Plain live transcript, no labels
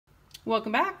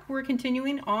Welcome back. We're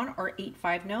continuing on our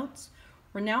 8-5 notes.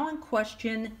 We're now on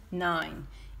question 9.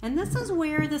 And this is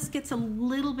where this gets a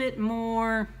little bit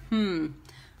more, I'm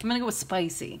going to go with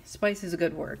spicy. Spicy is a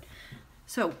good word.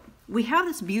 So we have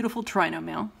this beautiful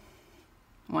trinomial.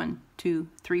 1, 2,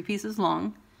 3 pieces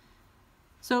long.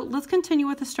 So let's continue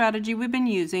with the strategy we've been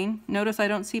using. Notice I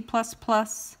don't see plus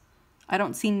plus. I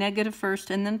don't see negative first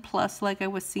and then plus like I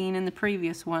was seeing in the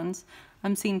previous ones.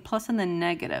 I'm seeing plus and then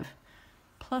negative.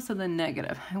 Plus and then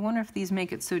negative. I wonder if these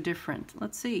make it so different.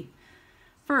 Let's see.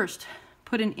 First,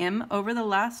 put an m over the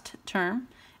last term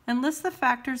and list the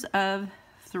factors of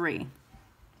 3.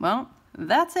 Well,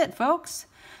 that's it, folks.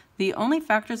 The only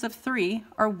factors of 3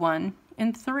 are 1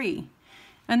 and 3.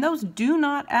 And those do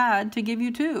not add to give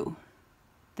you 2.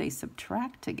 They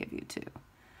subtract to give you 2.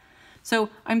 So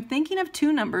I'm thinking of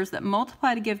two numbers that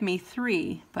multiply to give me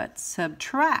 3, but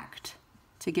subtract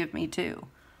to give me 2.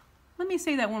 Let me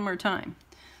say that one more time.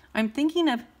 I'm thinking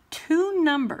of two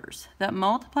numbers that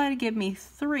multiply to give me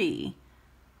 3,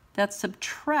 that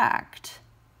subtract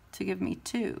to give me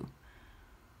 2.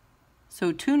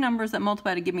 So two numbers that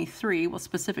multiply to give me 3, well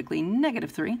specifically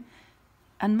negative 3,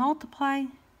 and multiply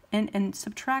and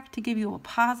subtract to give you a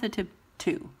positive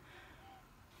 2.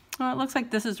 Well, it looks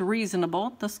like this is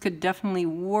reasonable. This could definitely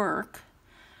work.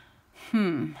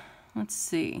 Let's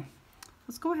see.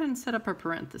 Let's go ahead and set up our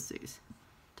parentheses.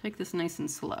 Take this nice and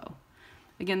slow.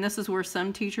 Again, this is where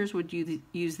some teachers would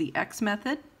use the X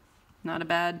method. Not a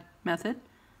bad method.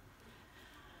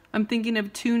 I'm thinking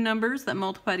of two numbers that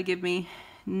multiply to give me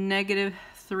negative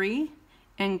 3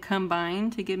 and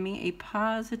combine to give me a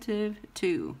positive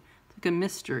 2. It's like a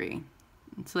mystery.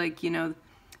 It's like, you know,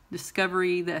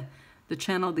 Discovery, the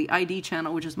channel, the ID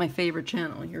channel, which is my favorite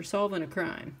channel. You're solving a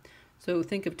crime. So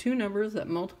think of two numbers that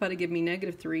multiply to give me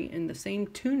negative 3, and the same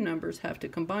two numbers have to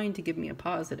combine to give me a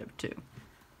positive 2.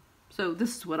 So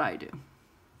this is what I do.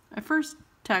 I first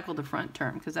tackle the front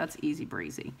term because that's easy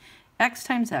breezy. X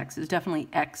times x is definitely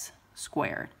x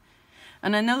squared.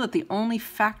 And I know that the only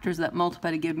factors that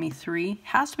multiply to give me 3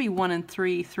 has to be 1 and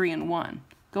 3, 3 and 1.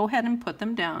 Go ahead and put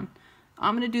them down.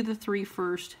 I'm going to do the 3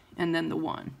 first and then the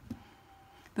 1.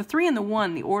 The 3 and the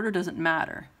 1, the order doesn't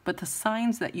matter, but the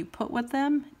signs that you put with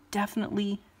them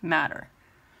definitely matter.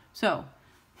 So,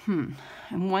 I'm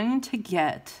wanting to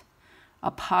get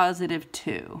a positive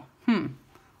 2.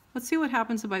 Let's see what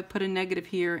happens if I put a negative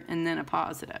here and then a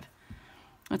positive.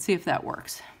 Let's see if that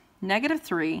works. Negative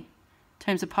 3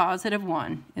 times a positive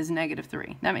 1 is negative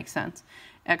 3. That makes sense.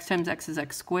 X times x is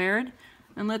x squared.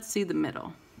 And let's see the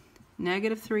middle.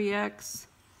 Negative 3x,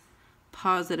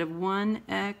 positive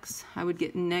 1x. I would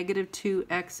get negative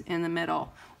 2x in the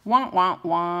middle. Womp, womp,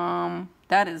 womp.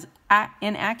 That is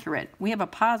inaccurate. We have a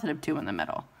positive 2 in the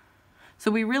middle.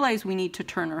 So we realize we need to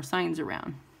turn our signs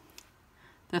around.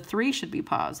 The 3 should be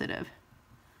positive,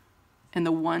 and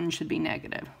the 1 should be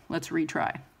negative. Let's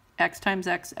retry. X times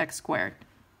x, x squared.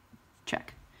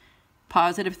 Check.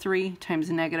 Positive 3 times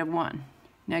negative 1.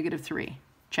 Negative 3.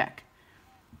 Check.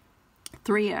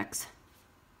 3x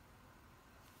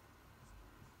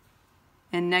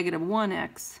and negative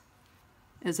 1x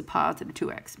is a positive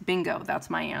 2x. Bingo, that's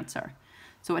my answer.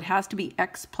 So it has to be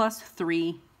x plus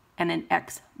 3 and an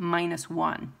x minus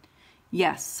 1.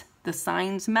 Yes, the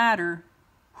signs matter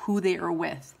who they are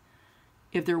with.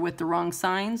 If they're with the wrong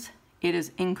signs, it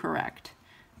is incorrect.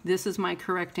 This is my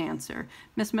correct answer.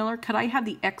 Miss Miller, could I have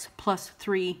the x plus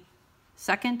 3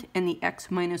 second and the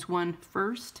x minus 1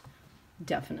 first?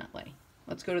 Definitely.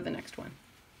 Let's go to the next one.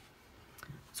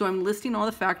 So I'm listing all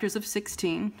the factors of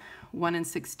 16. 1 and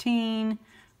 16.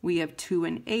 We have 2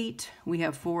 and 8. We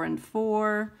have 4 and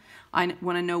 4. I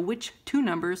want to know which two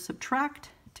numbers subtract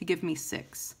to give me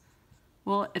 6.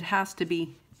 Well, it has to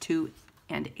be 2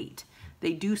 and 8.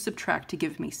 They do subtract to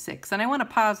give me 6. And I want a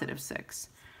positive 6.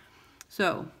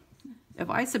 So if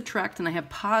I subtract and I have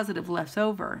positive left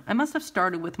over, I must have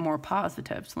started with more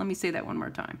positives. Let me say that one more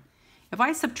time. If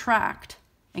I subtract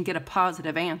and get a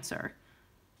positive answer,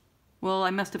 well, I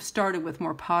must have started with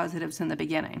more positives in the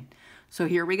beginning. So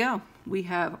here we go. We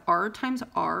have r times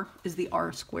r is the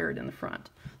r squared in the front.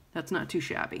 That's not too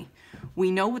shabby. We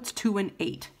know it's 2 and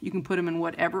 8. You can put them in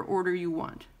whatever order you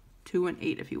want. 2 and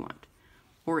 8 if you want.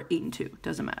 Or 8 and 2,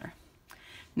 doesn't matter.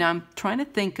 Now I'm trying to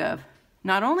think of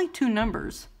not only two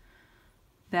numbers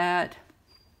that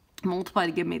multiply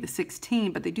to give me the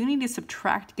 16, but they do need to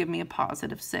subtract to give me a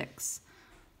positive 6.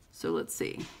 So let's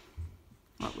see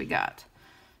what we got.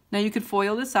 Now you could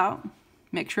FOIL this out,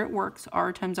 make sure it works.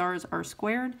 R times r is r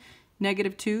squared.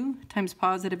 Negative 2 times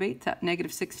positive 8, that's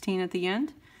negative 16 at the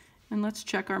end. And let's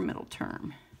check our middle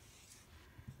term.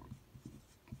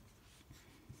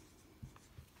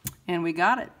 And we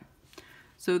got it.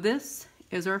 So this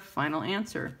is our final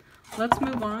answer. Let's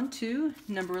move on to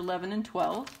number 11 and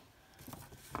 12.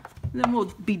 Then we'll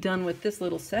be done with this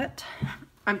little set.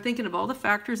 I'm thinking of all the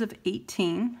factors of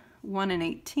 18, 1 and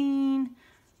 18,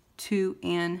 2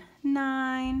 and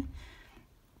 9.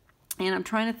 And I'm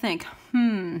trying to think,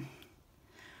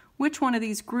 which one of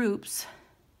these groups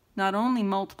not only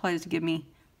multiplies to give me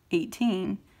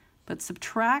 18, but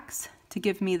subtracts to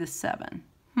give me the 7?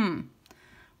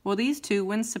 Well, these two,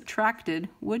 when subtracted,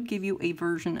 would give you a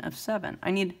version of 7. I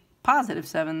need positive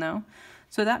 7, though.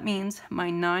 So that means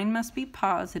my 9 must be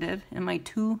positive and my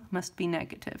 2 must be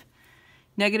negative.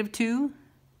 Negative 2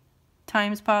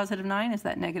 times positive 9 is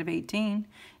that negative 18.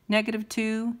 Negative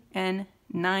 2 and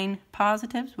 9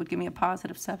 positives would give me a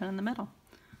positive 7 in the middle.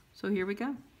 So here we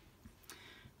go.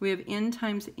 We have n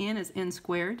times n is n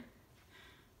squared,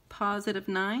 positive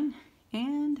 9,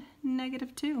 and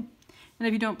negative 2. And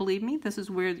if you don't believe me, this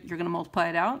is where you're going to multiply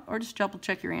it out, or just double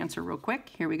check your answer real quick.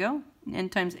 Here we go. N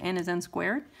times n is n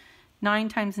squared. 9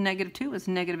 times negative 2 is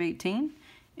negative 18.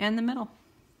 And the middle,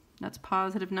 that's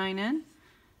positive 9n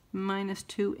minus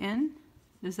 2n.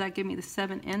 Does that give me the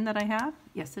 7n that I have?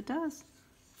 Yes, it does.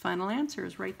 Final answer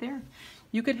is right there.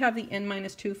 You could have the n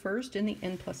minus 2 first and the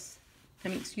n plus,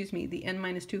 the n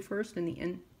minus 2 first and the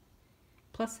n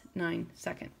plus 9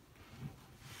 second.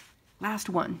 Last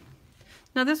one.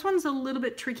 Now this one's a little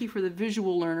bit tricky for the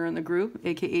visual learner in the group,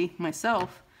 aka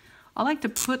myself. I like to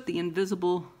put the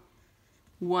invisible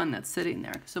one that's sitting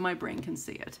there so my brain can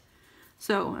see it.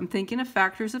 So I'm thinking of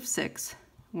factors of 6,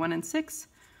 1 and 6,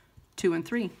 2 and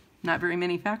 3. Not very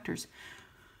many factors.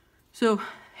 So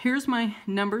here's my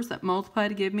numbers that multiply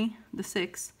to give me the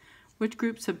 6. Which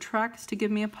group subtracts to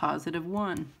give me a positive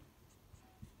 1?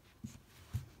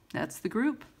 That's the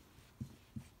group.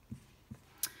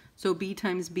 So b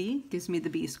times b gives me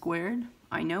the b squared.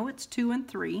 I know it's 2 and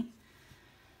 3,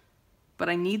 but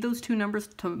I need those two numbers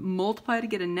to multiply to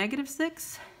get a negative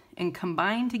 6 and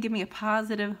combine to give me a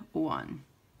positive 1.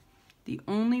 The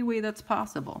only way that's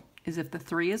possible is if the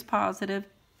 3 is positive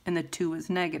and the 2 is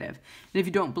negative. And if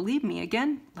you don't believe me,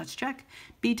 again, let's check.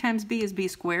 B times b is b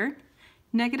squared.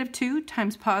 Negative 2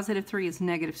 times positive 3 is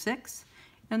negative 6.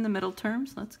 And the middle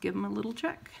terms, let's give them a little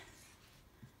check.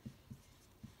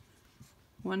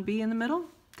 1b in the middle,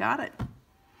 got it.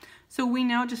 So we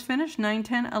now just finished 9,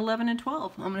 10, 11, and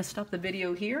 12. I'm going to stop the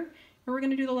video here, and we're going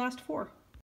to do the last 4.